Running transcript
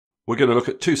We're going to look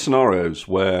at two scenarios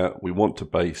where we want to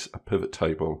base a pivot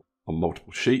table on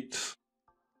multiple sheets.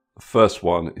 The first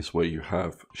one is where you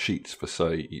have sheets for,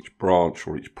 say, each branch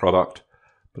or each product,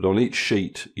 but on each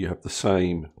sheet you have the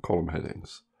same column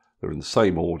headings. They're in the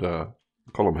same order,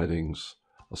 the column headings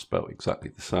are spelled exactly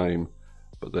the same,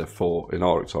 but therefore, in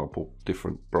our example,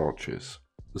 different branches.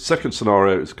 The second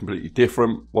scenario is completely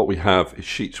different. What we have is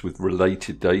sheets with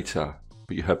related data,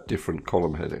 but you have different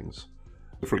column headings.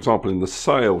 For example, in the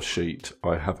sales sheet,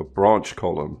 I have a branch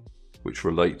column which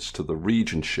relates to the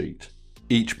region sheet.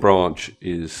 Each branch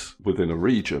is within a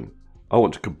region. I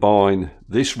want to combine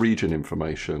this region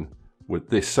information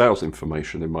with this sales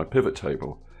information in my pivot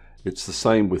table. It's the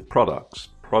same with products.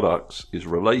 Products is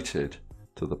related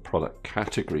to the product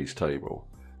categories table.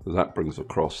 So that brings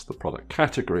across the product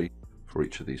category for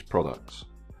each of these products.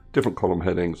 Different column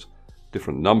headings,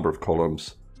 different number of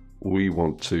columns. We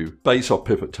want to base our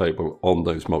pivot table on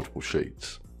those multiple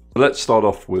sheets. Let's start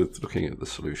off with looking at the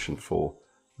solution for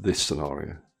this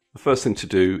scenario. The first thing to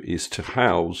do is to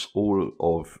house all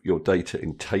of your data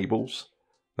in tables.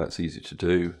 That's easy to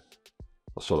do.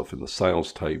 I'll start off in the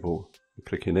sales table.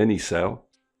 Click in any cell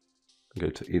and go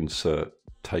to Insert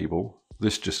Table.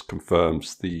 This just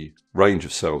confirms the range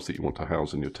of cells that you want to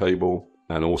house in your table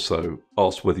and also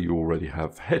asks whether you already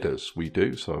have headers. We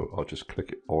do, so I'll just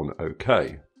click on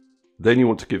OK. Then you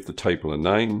want to give the table a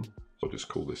name. I'll just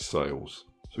call this sales.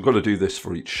 So we've got to do this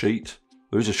for each sheet.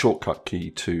 There is a shortcut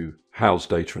key to house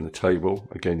data in the table.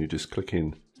 Again, you just click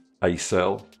in a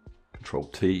cell, Control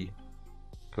T,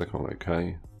 click on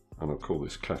OK, and I'll call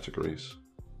this categories.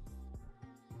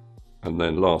 And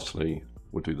then lastly,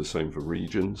 we'll do the same for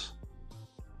regions.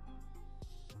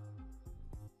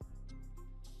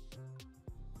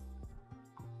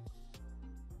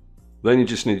 Then you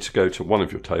just need to go to one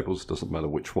of your tables, doesn't matter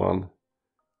which one.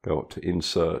 Go up to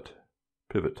Insert,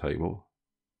 Pivot Table.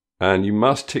 And you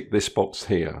must tick this box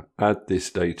here, add this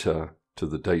data to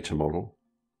the data model.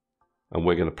 And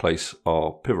we're going to place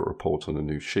our pivot report on a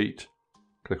new sheet.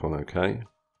 Click on OK.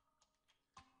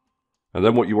 And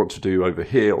then what you want to do over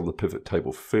here on the Pivot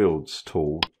Table Fields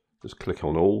tool, just click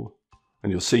on All.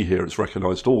 And you'll see here it's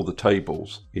recognized all the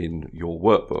tables in your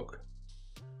workbook.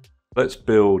 Let's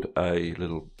build a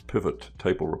little pivot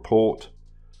table report.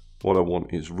 What I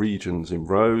want is regions in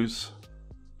rows.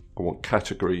 I want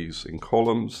categories in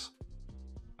columns.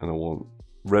 And I want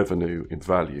revenue in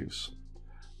values.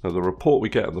 Now the report we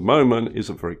get at the moment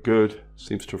isn't very good.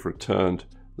 Seems to have returned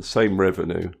the same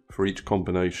revenue for each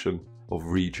combination of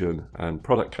region and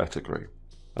product category.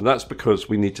 And that's because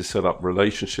we need to set up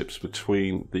relationships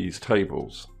between these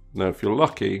tables. Now if you're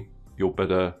lucky, you'll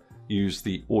better use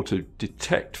the auto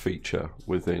detect feature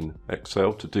within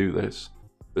Excel to do this.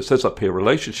 It says up here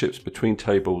relationships between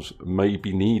tables may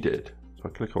be needed. So I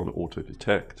click on auto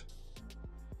detect,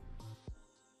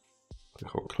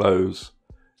 click on close.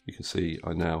 You can see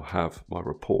I now have my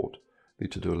report.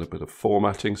 Need to do a little bit of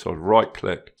formatting, so I'd right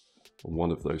click on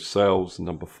one of those cells,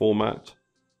 number format,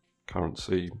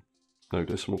 currency, no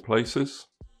decimal places.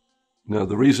 Now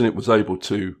the reason it was able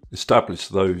to establish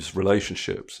those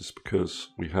relationships is because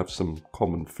we have some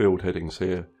common field headings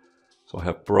here. So I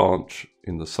have branch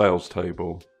in the sales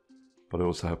table, but I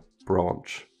also have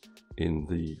branch in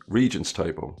the regions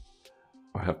table.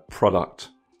 I have product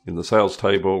in the sales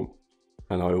table,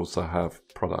 and I also have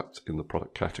product in the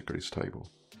product categories table.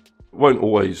 It won't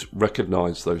always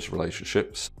recognize those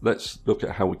relationships. Let's look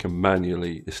at how we can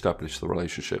manually establish the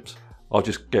relationships. I'll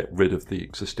just get rid of the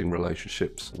existing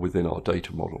relationships within our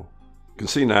data model. You can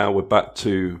see now we're back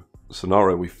to the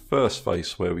scenario we first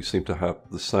faced where we seem to have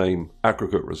the same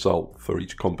aggregate result for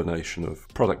each combination of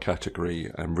product category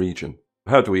and region.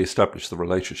 How do we establish the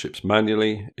relationships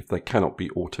manually if they cannot be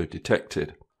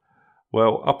auto-detected?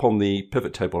 Well, up on the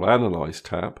Pivot Table Analyze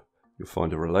tab, you'll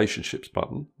find a Relationships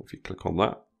button. If you click on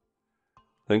that,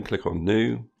 then click on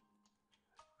New,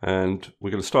 and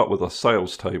we're going to start with our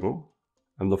sales table.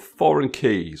 And the foreign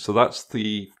key, so that's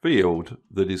the field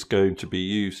that is going to be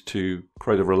used to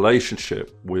create a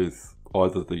relationship with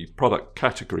either the product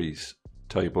categories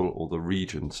table or the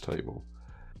regions table.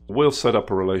 We'll set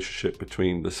up a relationship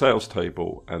between the sales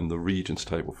table and the regions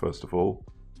table first of all.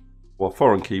 Our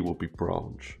foreign key will be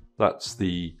branch. That's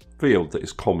the field that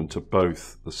is common to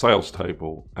both the sales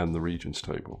table and the regions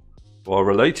table. Our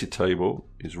related table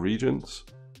is regions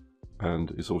and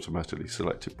is automatically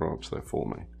selected branch there for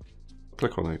me.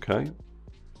 Click on OK.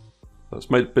 That's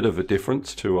made a bit of a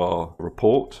difference to our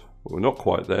report, but we're not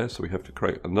quite there, so we have to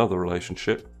create another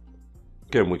relationship.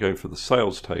 Again, we're going for the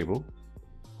sales table,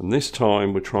 and this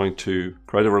time we're trying to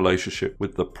create a relationship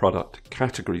with the product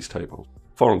categories table.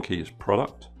 Foreign key is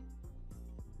product,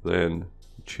 then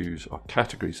choose our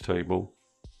categories table,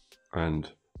 and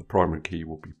the primary key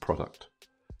will be product.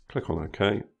 Click on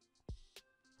OK,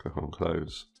 click on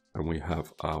close, and we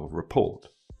have our report.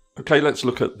 Okay, let's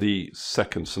look at the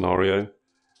second scenario.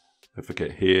 Don't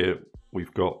forget here,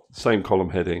 we've got the same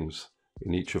column headings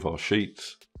in each of our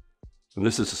sheets. And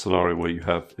this is a scenario where you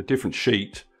have a different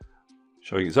sheet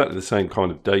showing exactly the same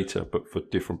kind of data, but for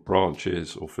different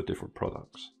branches or for different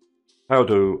products. How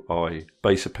do I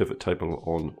base a pivot table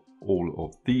on all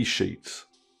of these sheets?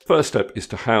 First step is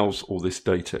to house all this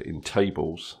data in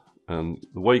tables. And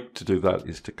the way to do that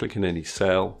is to click in any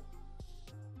cell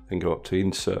and go up to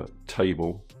Insert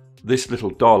Table. This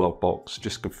little dialog box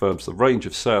just confirms the range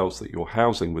of cells that you're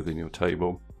housing within your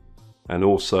table, and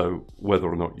also whether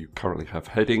or not you currently have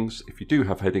headings. If you do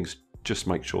have headings, just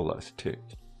make sure that's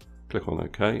ticked. Click on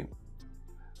OK.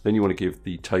 Then you want to give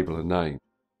the table a name.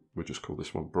 We'll just call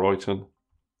this one Brighton.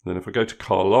 Then if I go to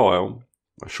Carlisle,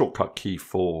 a shortcut key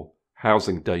for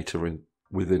housing data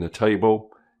within a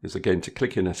table is again to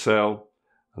click in a cell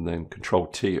and then Control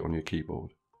T on your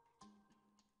keyboard.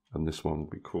 And this one will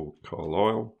be called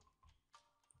Carlisle.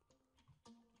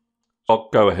 I'll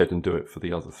go ahead and do it for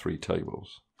the other three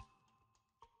tables.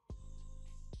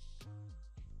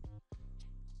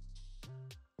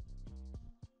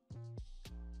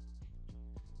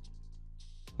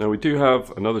 Now we do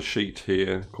have another sheet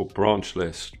here called branch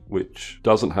list, which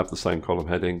doesn't have the same column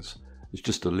headings. It's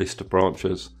just a list of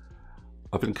branches.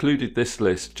 I've included this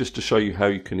list just to show you how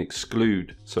you can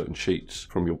exclude certain sheets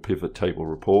from your pivot table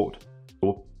report.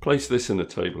 We'll place this in a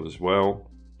table as well.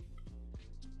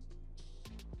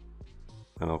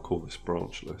 And I'll call this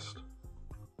branch list.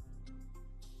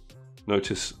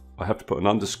 Notice I have to put an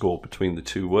underscore between the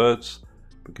two words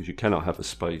because you cannot have a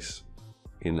space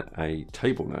in a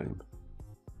table name.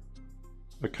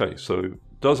 Okay, so it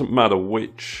doesn't matter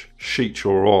which sheet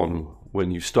you're on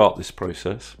when you start this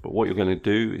process, but what you're going to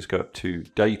do is go up to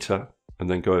Data and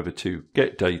then go over to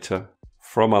Get Data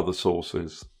from Other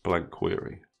Sources, blank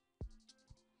query.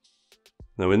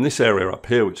 Now in this area up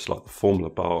here, which is like the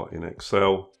formula bar in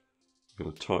Excel, I'm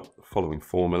going to type the following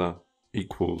formula,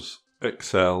 equals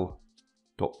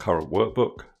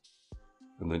excel.currentworkbook,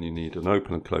 and then you need an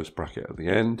open and close bracket at the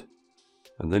end,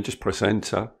 and then just press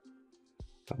enter.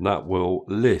 And that will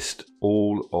list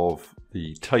all of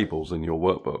the tables in your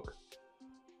workbook.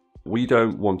 We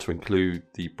don't want to include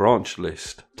the branch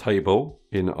list table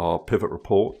in our pivot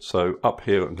report. So up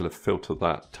here, I'm going to filter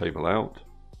that table out.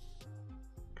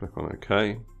 Click on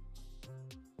OK.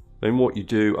 Then what you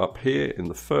do up here in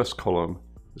the first column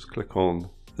is click on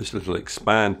this little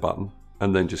expand button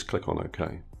and then just click on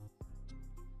OK.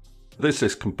 This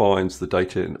list combines the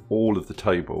data in all of the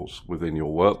tables within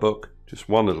your workbook. Just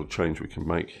one little change we can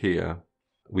make here.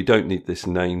 We don't need this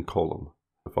name column.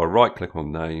 If I right click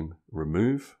on name,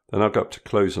 remove, then I'll go up to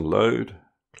close and load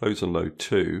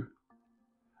to,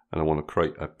 and I want to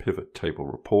create a pivot table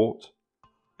report.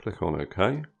 Click on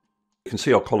OK. You can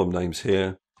see our column names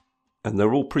here, and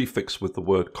they're all prefixed with the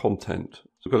word content.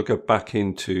 So we've got to go back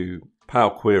into Power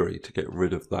Query to get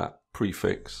rid of that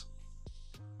prefix.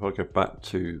 If I go back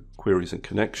to Queries and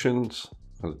Connections,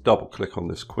 I'll double click on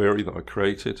this query that I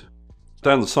created.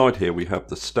 Down the side here we have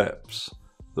the steps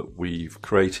that we've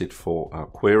created for our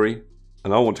query,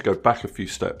 and I want to go back a few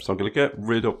steps. I'm going to get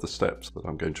rid of the steps that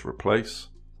I'm going to replace.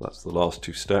 That's the last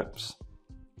two steps.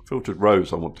 Filtered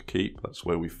rows I want to keep. That's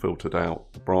where we filtered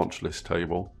out the branch list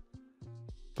table.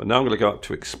 But now I'm going to go up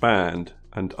to expand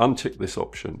and untick this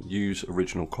option, use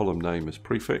original column name as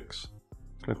prefix.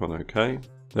 Click on OK.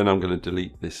 Then I'm going to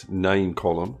delete this name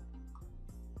column,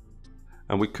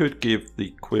 and we could give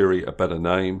the query a better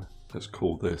name. Let's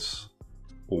call this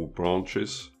all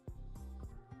branches.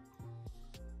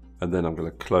 And then I'm going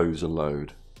to close and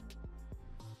load.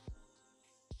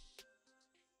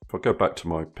 If I go back to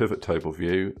my pivot table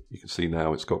view, you can see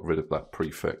now it's got rid of that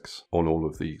prefix on all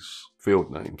of these field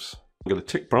names. I'm going to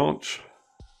tick branch,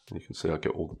 and you can see I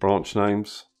get all the branch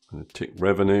names. I'm going to tick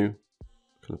revenue.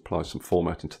 I'm going to apply some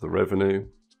formatting to the revenue.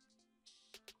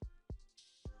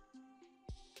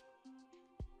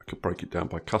 I could break it down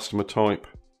by customer type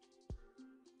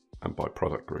and by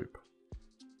product group.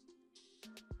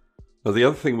 Now the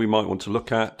other thing we might want to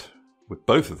look at with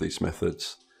both of these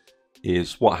methods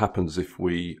is what happens if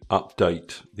we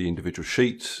update the individual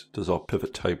sheets. Does our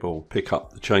pivot table pick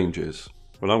up the changes?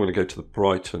 Well, I'm going to go to the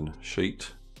Brighton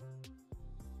sheet,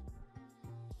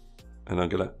 and I'm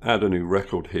going to add a new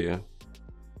record here.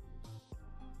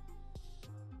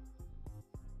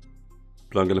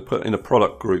 But I'm going to put in a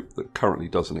product group that currently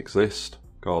doesn't exist,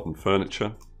 garden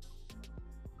furniture.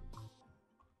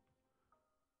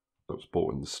 That was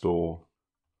bought in the store,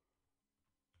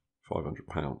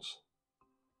 £500.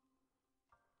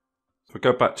 If I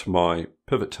go back to my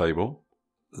pivot table,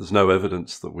 there's no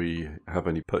evidence that we have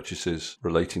any purchases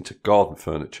relating to garden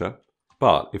furniture.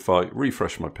 But if I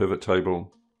refresh my pivot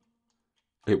table,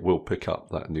 it will pick up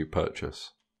that new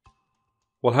purchase.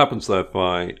 What happens though if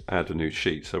I add a new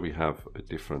sheet? So we have a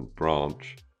different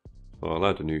branch. So I'll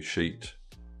add a new sheet.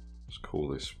 Let's call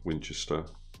this Winchester.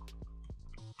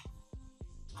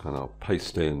 And I'll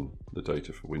paste in the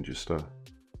data for Winchester.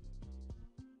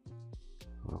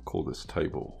 I'll call this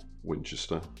table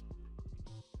Winchester.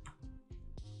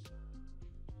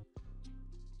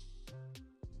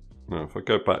 Now if I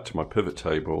go back to my pivot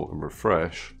table and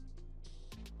refresh,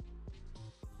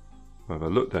 if I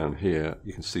look down here,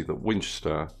 you can see that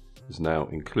Winchester is now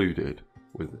included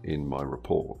within my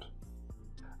report.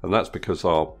 And that's because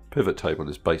our pivot table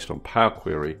is based on Power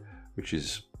Query, which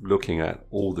is looking at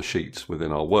all the sheets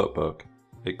within our workbook,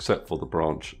 except for the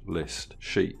branch list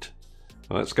sheet.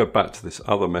 Now let's go back to this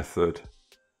other method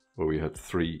where we had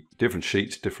 3 different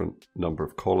sheets, different number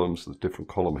of columns, with different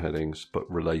column headings, but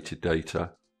related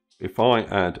data. If I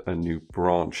add a new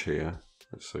branch here,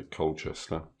 let's say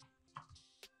Colchester,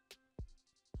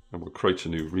 and we'll create a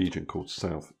new region called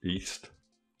Southeast.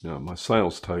 Now my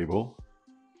sales table,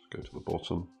 let's go to the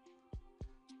bottom.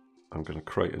 I'm going to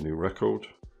create a new record.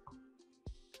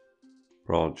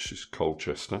 Branch is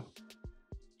Colchester.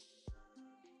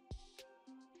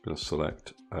 I'm going to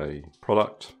select a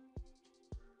product,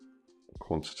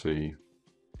 quantity,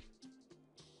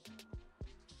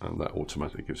 and that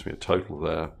automatically gives me a total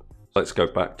there. Let's go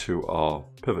back to our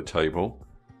pivot table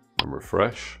and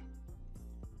refresh.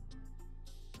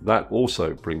 That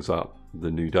also brings up the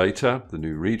new data, the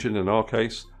new region in our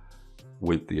case,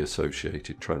 with the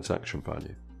associated transaction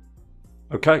value.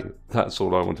 Okay, that's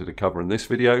all I wanted to cover in this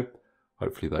video.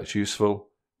 Hopefully that's useful.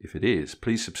 If it is,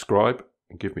 please subscribe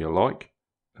and give me a like,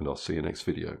 and I'll see you next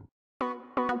video.